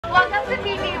the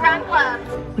TV Run Club.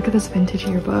 Look at this vintage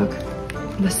yearbook.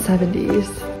 The 70s.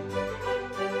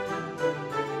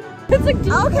 It's like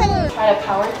okay. Try to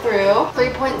power through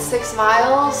 3.6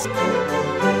 miles.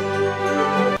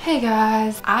 Hey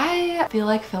guys, I feel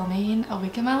like filming a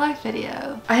week in my life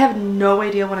video. I have no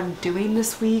idea what I'm doing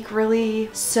this week really,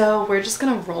 so we're just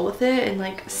gonna roll with it and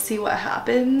like see what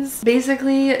happens.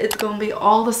 Basically, it's gonna be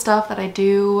all the stuff that I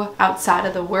do outside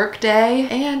of the work day.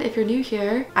 And if you're new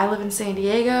here, I live in San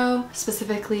Diego,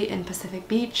 specifically in Pacific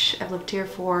Beach. I've lived here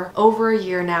for over a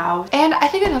year now. And I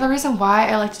think another reason why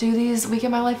I like to do these week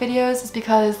in my life videos is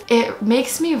because it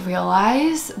makes me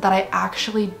realize that I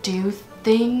actually do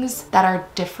things that are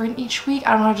different each week. I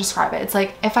don't know how to describe it. It's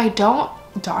like if I don't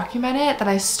document it, then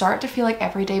I start to feel like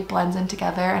every day blends in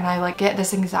together, and I like get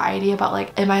this anxiety about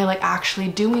like, am I like actually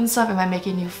doing stuff? Am I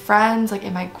making new friends? Like,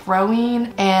 am I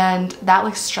growing? And that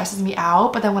like stresses me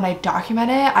out. But then when I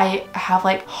document it, I have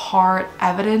like hard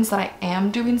evidence that I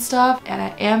am doing stuff and I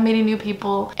am meeting new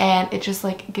people, and it just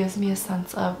like gives me a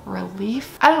sense of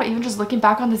relief. I don't know, even just looking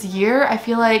back on this year, I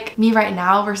feel like me right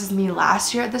now versus me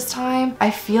last year at this time, I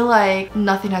feel like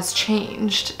nothing has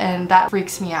changed, and that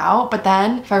freaks me out. But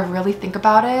then if I really think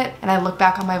about it and I look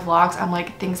back on my vlogs, I'm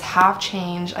like, things have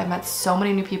changed. I've met so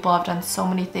many new people, I've done so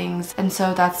many things, and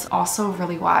so that's also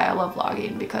really why I love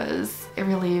vlogging, because it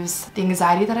relieves the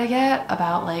anxiety that I get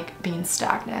about like being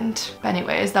stagnant. But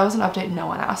anyways, that was an update no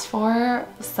one asked for,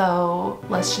 so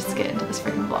let's just get into this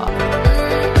freaking vlog.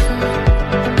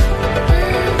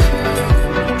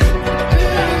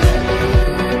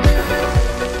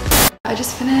 I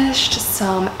just finished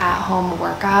some at-home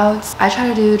workouts. I try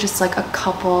to do just like a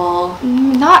couple,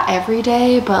 not every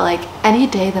day, but like any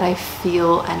day that I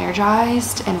feel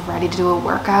energized and ready to do a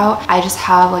workout. I just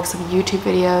have like some YouTube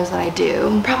videos that I do.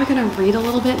 I'm probably gonna read a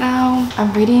little bit now.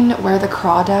 I'm reading Where the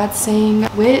Crawdads Sing,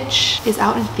 which is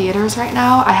out in theaters right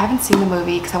now. I haven't seen the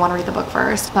movie because I want to read the book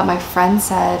first, but my friend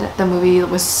said the movie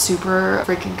was super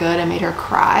freaking good and made her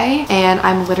cry. And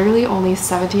I'm literally only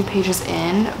 17 pages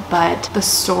in, but the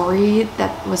story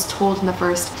that was told in the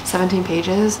first 17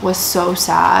 pages was so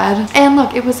sad. And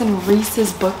look, it was in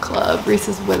Reese's book club,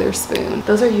 Reese's Witherspoon.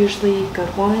 Those are usually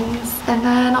good ones. And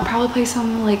then I'll probably play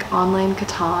some like online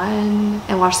Catan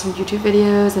and watch some YouTube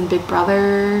videos and Big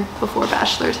Brother before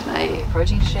Bachelor tonight.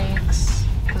 Protein shakes,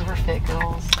 because we're fit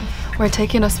girls. We're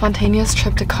taking a spontaneous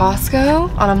trip to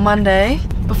Costco on a Monday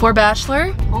before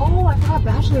Bachelor. Oh, I forgot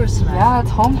Bachelor was tonight. Yeah, it's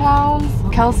hometown.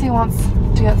 Okay. Kelsey wants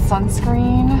to get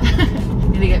sunscreen.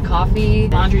 Need to get coffee,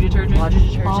 laundry detergent. Laundry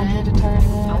detergent.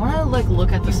 I want to like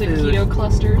look at the food. Keto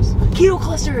clusters. Keto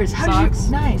clusters. How Socks. do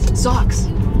you? Nice. Socks.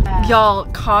 Y'all,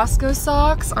 Costco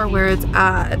socks are where it's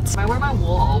at. If I wear my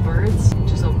wool Allbirds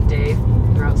just a day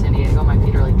throughout San Diego, my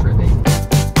feet are like dripping.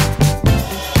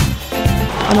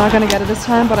 I'm not gonna get it this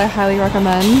time, but I highly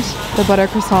recommend the butter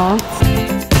croissants.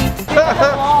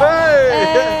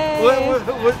 Hey!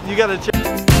 What, you gotta check.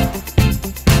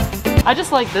 I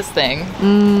just like this thing,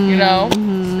 you know?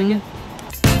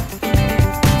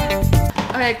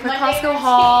 Okay, quick Costco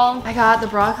haul. I got the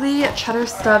broccoli cheddar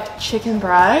stuffed chicken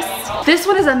breast. This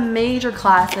one is a major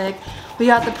classic. We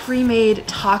got the pre-made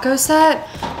taco set,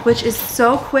 which is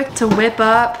so quick to whip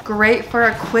up, great for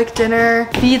a quick dinner,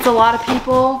 feeds a lot of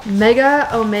people. Mega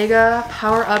Omega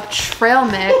Power Up Trail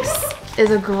Mix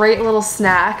is a great little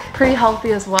snack. Pretty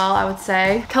healthy as well, I would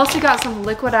say. Kelsey got some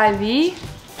Liquid IV.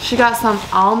 She got some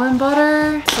almond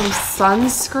butter, some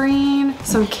sunscreen,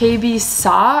 some KB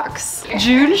socks,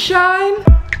 June Shine.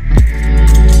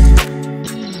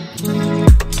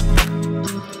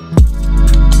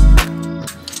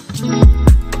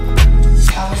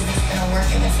 How is this gonna work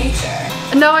in the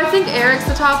future? No, I think Eric's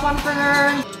the top one for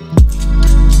her.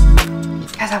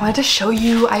 Guys, I wanted to show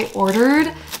you, I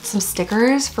ordered some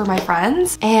stickers for my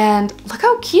friends, and look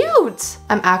how cute.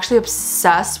 I'm actually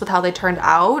obsessed with how they turned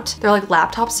out. They're like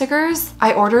laptop stickers.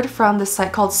 I ordered from this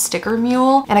site called Sticker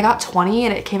Mule, and I got 20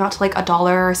 and it came out to like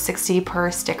 $1.60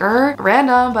 per sticker.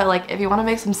 Random, but like if you want to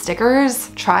make some stickers,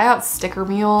 try out Sticker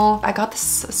Mule. I got this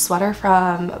sweater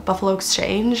from Buffalo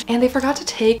Exchange and they forgot to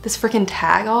take this freaking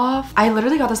tag off. I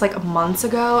literally got this like months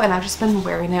ago and I've just been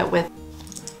wearing it with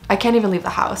I can't even leave the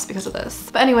house because of this.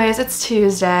 But anyways, it's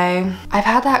Tuesday. I've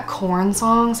had that corn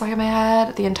song stuck in my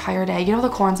head the entire day. You know the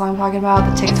corn song I'm talking about?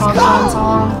 The TikTok corn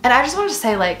song? And I just wanted to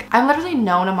say, like, I'm literally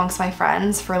known amongst my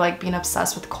friends for like being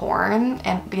obsessed with corn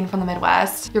and being from the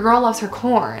Midwest. Your girl loves her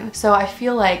corn. So I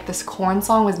feel like this corn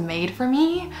song was made for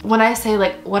me. When I say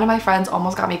like one of my friends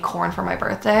almost got me corn for my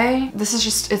birthday, this is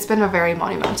just, it's been a very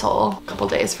monumental couple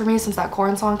days for me since that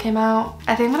corn song came out.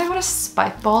 I think I'm gonna go to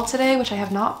Spike Ball today, which I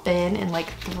have not been in like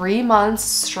 3 months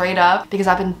straight up because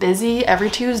I've been busy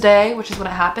every Tuesday, which is when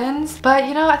it happens. But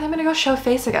you know, I think I'm gonna go show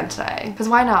face again today because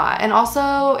why not? And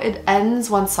also it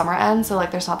ends when summer ends, so like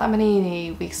there's not that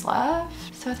many weeks left.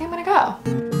 So I think I'm gonna go.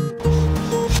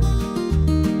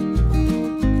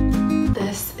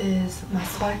 This is my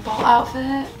spike ball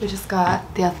outfit. We just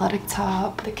got the athletic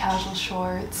top, the casual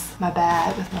shorts, my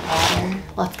bag with my water.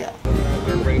 Let's go.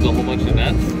 We're bringing a whole bunch of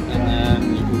nets, and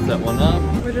then you can set one up.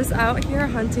 We're just out here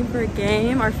hunting for a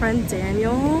game. Our friend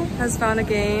Daniel has found a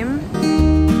game.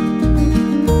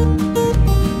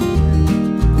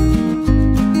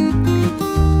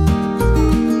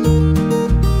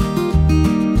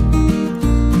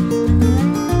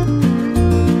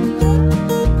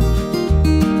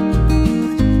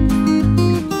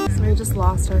 So we just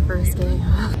lost our first game.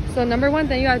 So number one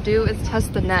thing you gotta do is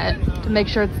test the net to make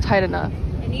sure it's tight enough.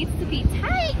 It needs to be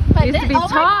tight. But It needs to be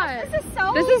taut. Gosh, this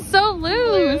is so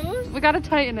loose. We gotta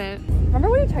tighten it. Remember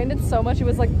when you tightened it so much it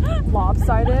was like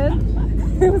lopsided?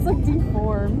 It was like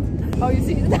deformed. Oh, you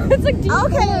see, it's like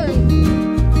deformed. Okay.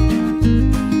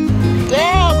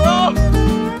 Damn, bro!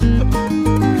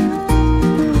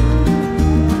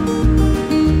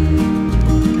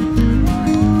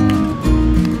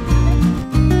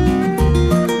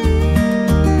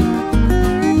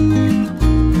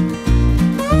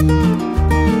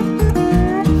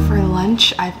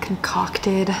 I've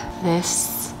concocted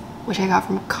this, which I got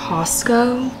from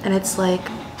Costco, and it's like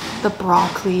the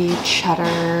broccoli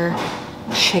cheddar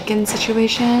chicken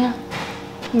situation.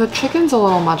 The chicken's a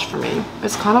little much for me.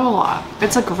 It's kind of a lot.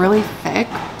 It's like really thick,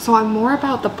 so I'm more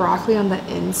about the broccoli on the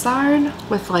inside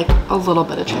with like a little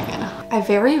bit of chicken. I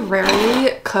very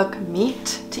rarely cook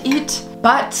meat to eat,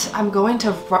 but I'm going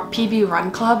to PB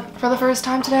Run Club for the first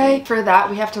time today. For that,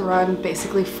 we have to run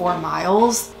basically 4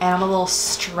 miles, and I'm a little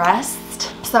stressed,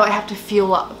 so I have to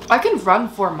fuel up. I can run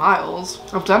 4 miles.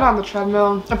 I've done it on the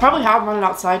treadmill. I probably have run it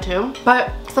outside too,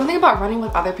 but something about running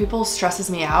with other people stresses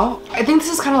me out. I think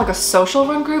this is kind of like a social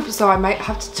run group, so I might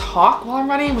have to talk while I'm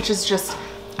running, which is just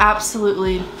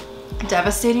absolutely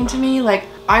devastating to me. Like,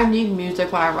 I need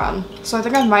music when I run. So I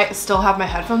think I might still have my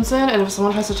headphones in, and if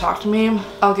someone tries to talk to me,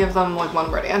 I'll give them like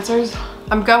 1-word answers.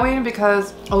 I'm going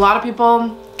because a lot of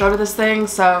people go to this thing,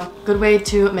 so good way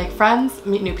to make friends,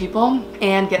 meet new people,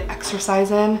 and get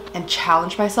exercise in and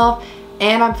challenge myself.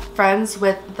 And I'm friends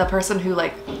with the person who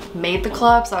like made the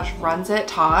club / runs it,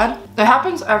 Todd. It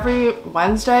happens every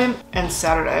Wednesday and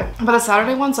Saturday, but the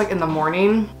Saturday one's like in the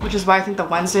morning, which is why I think the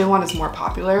Wednesday one is more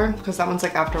popular because that one's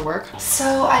like after work.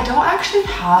 So I don't actually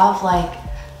have like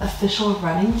official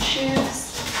running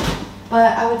shoes,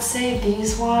 but I would say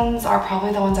these ones are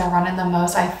probably the ones I run in the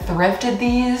most. I thrifted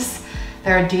these.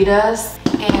 They're Adidas,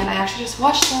 and I actually just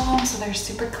washed them, so they're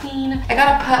super clean. I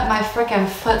gotta put my freaking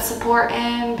foot support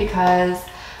in because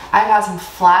I got some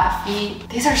flat feet.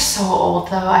 These are so old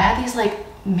though. I had these like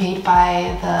made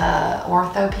by the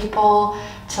ortho people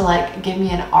to like give me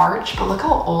an arch, but look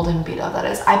how old and beat up that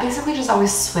is. I basically just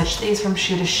always switch these from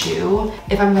shoe to shoe.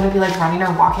 If I'm gonna be like running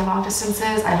or walking long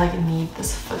distances, I like need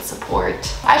this foot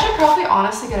support. I should probably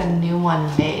honestly get a new one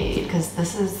made because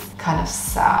this is kind of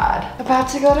sad. About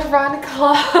to go to Run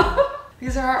Club.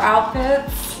 These are our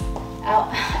outfits.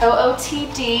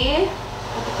 OOTD.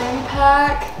 With the fanny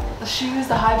pack, the shoes,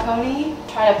 the high pony.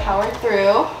 Try to power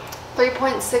through.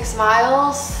 3.6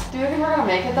 miles. Do you think we're gonna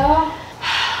make it though?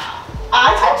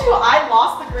 I told you I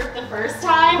lost the group the first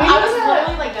time. I was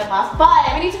literally like good last, but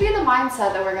we need to be in the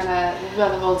mindset that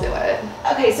we'll do it.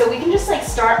 Okay, so we can just like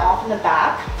start off in the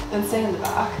back. Then stay in the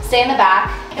back. Stay in the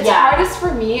back. It's hardest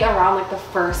for me around like the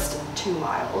first 2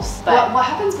 miles. But what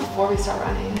happens before we start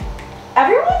running?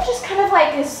 Everyone just kind of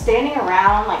like is standing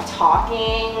around like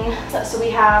talking. So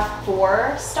we have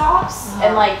 4 stops,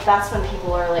 and like that's when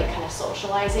people are like kind of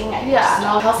socializing. Yeah,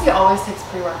 no, Kelsey always takes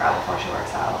pre-workout before she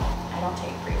works out. I don't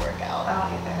take pre-workout. I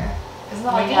don't either. Isn't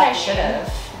that like maybe I should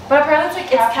have? But apparently it's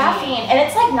like it's caffeine, and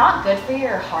it's like not good for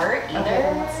your heart either.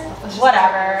 Okay, let's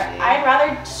whatever. I'd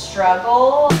rather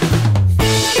struggle.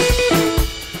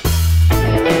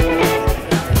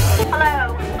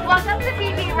 Hello, welcome to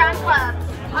PB Run Club.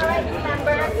 All right,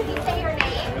 remember, you say your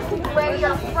name, where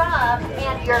you're from,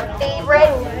 and your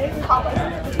favorite color.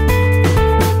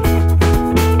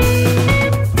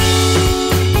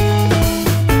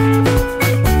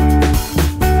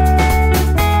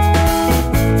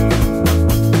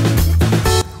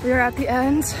 We are at the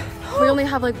end. We only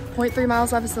have like 0.3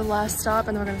 miles left. It's the last stop,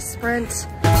 and then we're gonna sprint.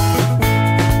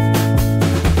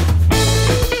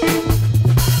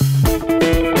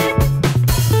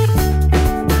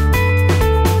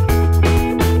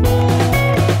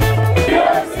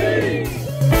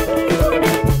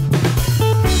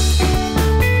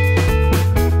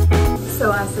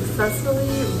 So as the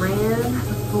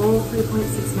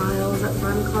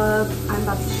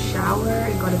shower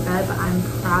and go to bed, but I'm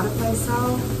proud of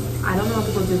myself. I don't know if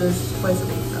people do this twice a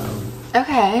week though.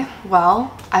 Okay,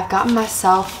 well, I've gotten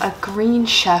myself a green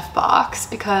chef box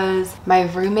because my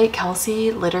roommate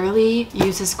Kelsey literally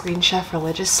uses green chef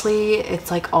religiously.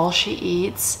 It's like all she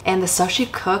eats, and the stuff she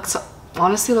cooks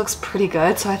honestly looks pretty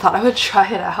good, so I thought I would try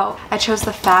it out. I chose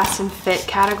the fast and fit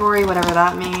category, whatever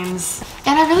that means.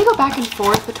 And I really go back and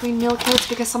forth between meal kits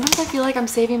because sometimes I feel like I'm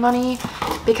saving money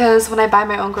because when I buy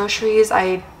my own groceries,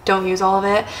 I don't use all of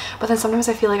it, but then sometimes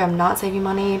I feel like I'm not saving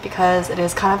money because it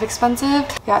is kind of expensive.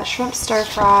 Got shrimp stir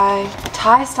fry,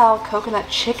 Thai style coconut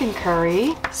chicken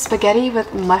curry, spaghetti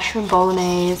with mushroom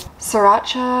bolognese,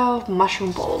 sriracha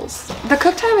mushroom bowls. The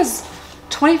cook time is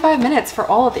 25 minutes for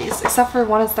all of these, except for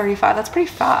one is 35. That's pretty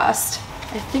fast.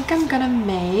 I think I'm gonna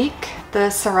make the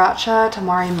sriracha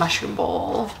tamari mushroom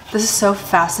bowl. This is so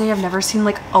fascinating. I've never seen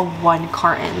like a 1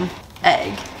 carton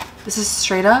egg. This is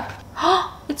straight up.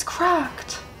 Oh, it's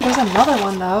cracked. There's another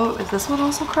one though. Is this one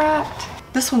also cracked?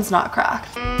 This one's not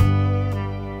cracked.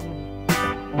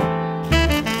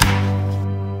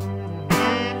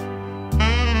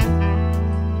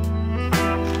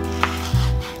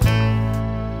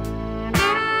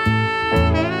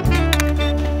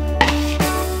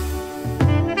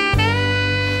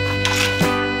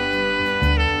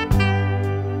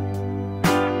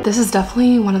 This is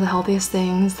definitely one of the healthiest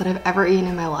things that I've ever eaten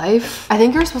in my life. I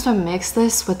think you're supposed to mix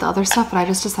this with the other stuff, but I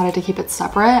just decided to keep it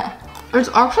separate. It's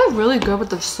actually really good with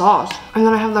the sauce. And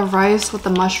then I have the rice with the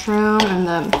mushroom and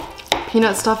the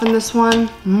peanut stuff in this one.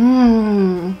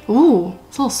 Ooh,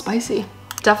 it's a little spicy.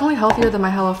 Definitely healthier than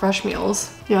my HelloFresh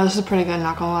meals. Yeah, this is pretty good,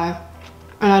 not gonna lie.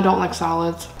 And I don't like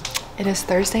salads. It is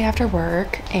Thursday after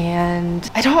work and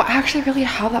I don't actually really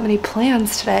have that many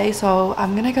plans today, so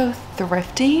I'm gonna go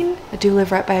thrifting. I do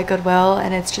live right by a Goodwill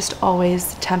and it's just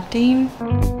always tempting.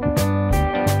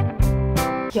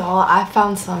 Y'all, I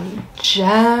found some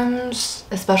gems,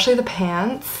 especially the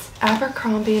pants.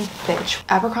 Abercrombie and Fitch.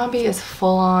 Abercrombie is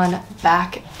full on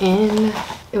back in.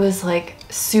 It was like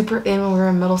super in when we were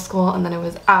in middle school and then it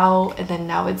was out and then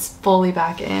now it's fully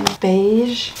back in.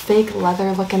 Beige, fake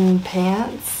leather looking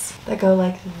pants that go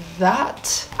like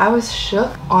that. I was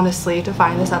shook, honestly, to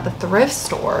find this at the thrift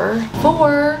store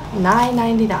for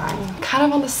 $9.99. Kind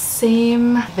of on the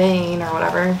same vein or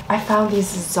whatever. I found these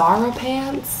Zara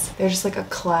pants. They're just like a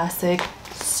classic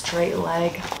straight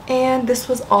leg, and this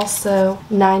was also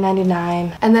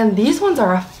 $9.99. And then these ones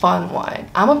are a fun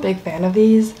one. I'm a big fan of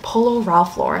these. Polo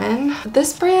Ralph Lauren.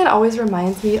 This brand always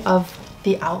reminds me of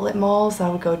the outlet malls that I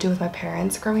would go to with my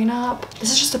parents growing up.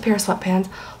 This is just a pair of sweatpants.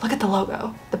 Look at the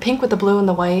logo. The pink with the blue and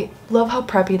the white. Love how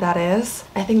preppy that is.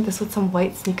 I think this with some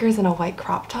white sneakers and a white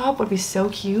crop top would be so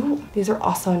cute. These are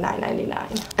also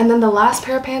 $9.99. And then the last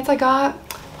pair of pants I got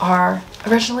are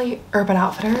originally Urban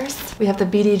Outfitters. We have the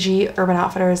BDG Urban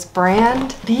Outfitters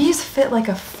brand. These fit like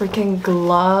a freaking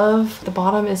glove. The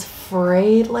bottom is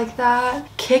frayed like that.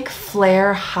 Kick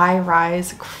flare high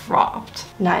rise cropped.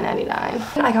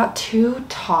 $9.99. I got 2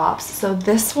 tops. So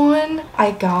this one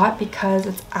I got because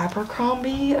it's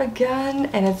Abercrombie again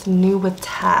and it's new with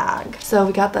tag. So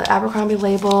we got the Abercrombie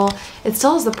label. It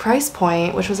still has the price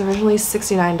point, which was originally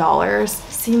 $69.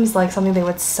 Seems like something they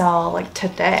would sell like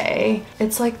today.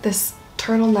 It's like this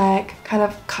turtleneck kind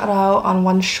of cut out on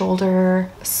one shoulder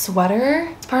sweater.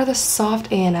 It's part of the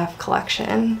soft A&F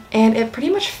collection and it pretty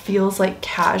much feels like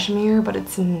cashmere, but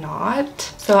it's not.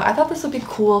 So I thought this would be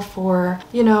cool for,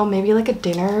 you know, maybe like a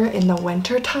dinner in the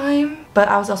winter time. But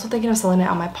I was also thinking of selling it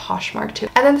on my Poshmark too.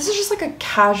 And then this is just like a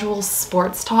casual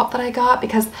sports top that I got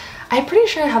because I'm pretty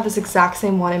sure I have this exact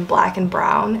same one in black and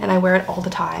brown and I wear it all the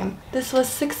time. This was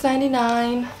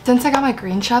 $6.99. Since I got my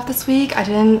green chef this week, I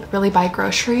didn't really buy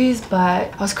groceries,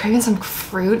 but I was craving some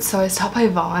fruit, so I stopped by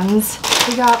Vons.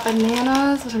 We got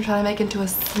bananas, which I'm trying to make into a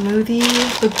smoothie.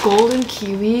 The golden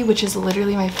kiwi, which is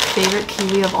literally my favorite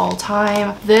kiwi of all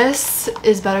time. This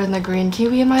is better than the green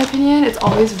kiwi in my opinion. It's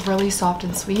always really soft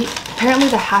and sweet. Apparently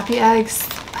the happy eggs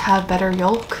have better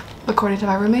yolk, according to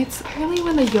my roommates. Apparently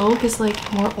when the yolk is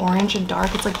like more orange and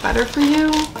dark, it's like better for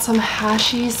you. Some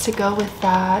hashies to go with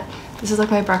that. This is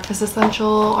like my breakfast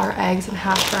essential, our eggs and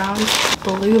hash browns.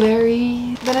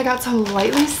 Blueberry. Then I got some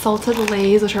lightly salted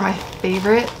Lay's, which are my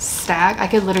favorite snack. I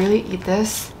could literally eat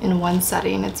this in one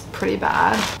setting. It's pretty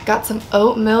bad. Got some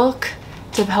oat milk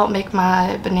to help make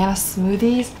my banana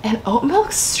smoothies. And oat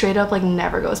milk straight up like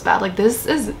never goes bad. Like this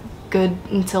is good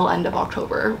until end of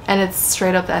October, and it's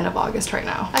straight up the end of August right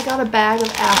now. I got a bag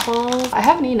of apples. I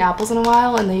haven't eaten apples in a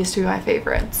while, and they used to be my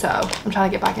favorite, so I'm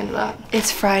trying to get back into that.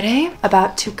 It's Friday,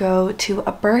 about to go to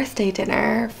a birthday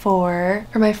dinner for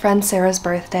my friend Sarah's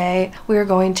birthday. We are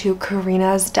going to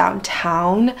Karina's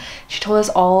downtown. She told us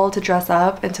all to dress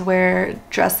up and to wear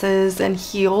dresses and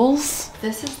heels.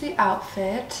 This is the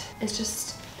outfit. It's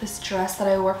just this dress that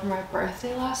I wore for my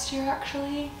birthday last year,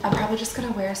 actually. I'm probably just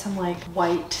gonna wear some like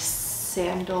white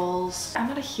sandals. I'm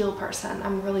not a heel person.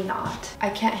 I'm really not.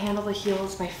 I can't handle the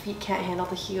heels. My feet can't handle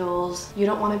the heels. You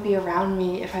don't want to be around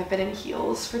me if I've been in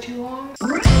heels for too long.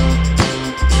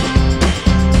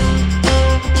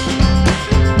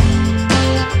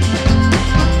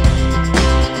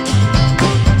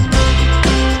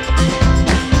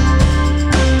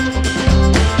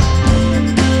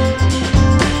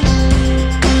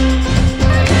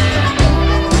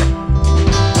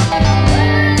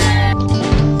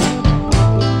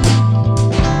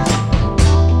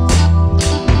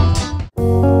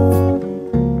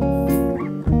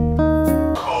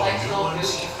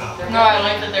 No, I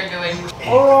like that they're doing.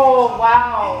 Oh,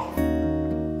 wow.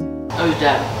 Oh, he's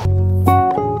dead.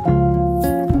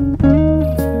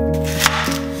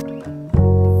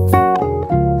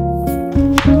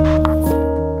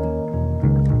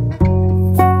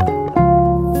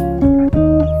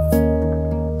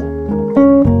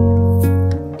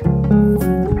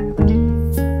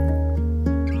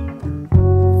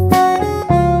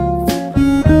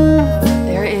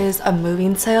 A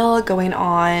moving sale going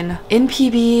on in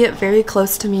PB very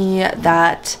close to me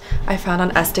that I found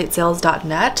on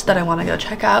estatesales.net that I want to go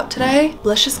check out today.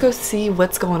 Let's just go see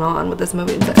what's going on with this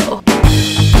moving sale.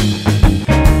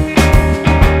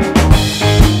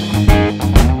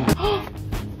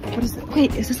 What is it?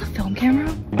 Wait, is this a film camera?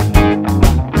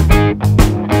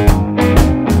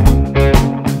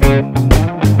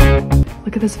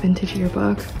 Look at this vintage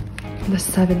yearbook from the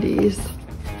 70s.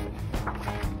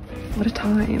 What a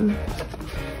time.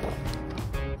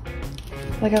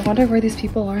 Like, I wonder where these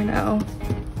people are now.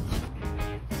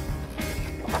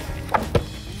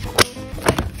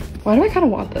 Why do I kind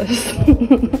of want this?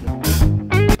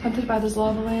 Tempted by this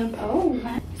lava lamp. Oh.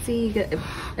 See,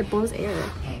 it blows air.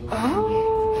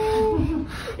 Oh.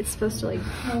 It's supposed to like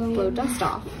blow dust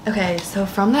off. Okay, so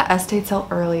from the estate sale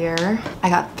earlier, I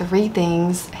got 3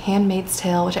 things. Handmaid's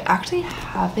Tale, which I actually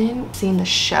haven't seen the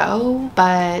show,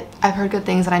 but I've heard good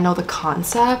things and I know the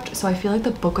concept, so I feel like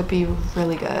the book would be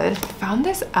really good. I found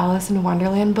this Alice in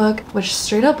Wonderland book, which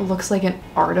straight up looks like an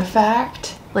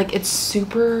artifact. Like, it's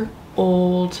super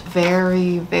old,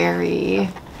 very, very,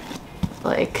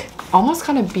 like, almost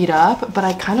kind of beat up, but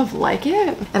I kind of like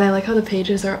it. And I like how the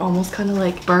pages are almost kind of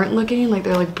like burnt looking, like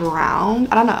they're like brown.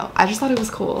 I don't know, I just thought it was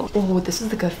cool. Oh, this is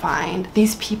the good find.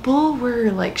 These people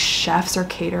were like chefs or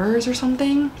caterers or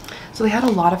something, so they had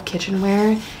a lot of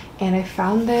kitchenware, and I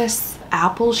found this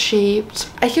apple shaped,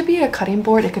 it could be a cutting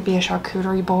board, it could be a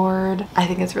charcuterie board. I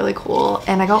think it's really cool,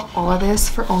 and I got all of this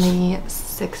for only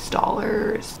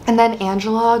 $6. And then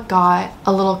Angela got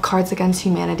a little Cards Against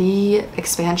Humanity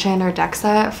expansion or deck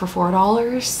set for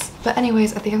 $4. But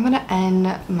anyways, I think I'm gonna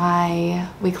end my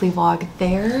weekly vlog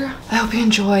there. I hope you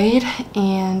enjoyed,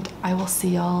 and I will see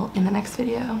y'all in the next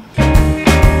video.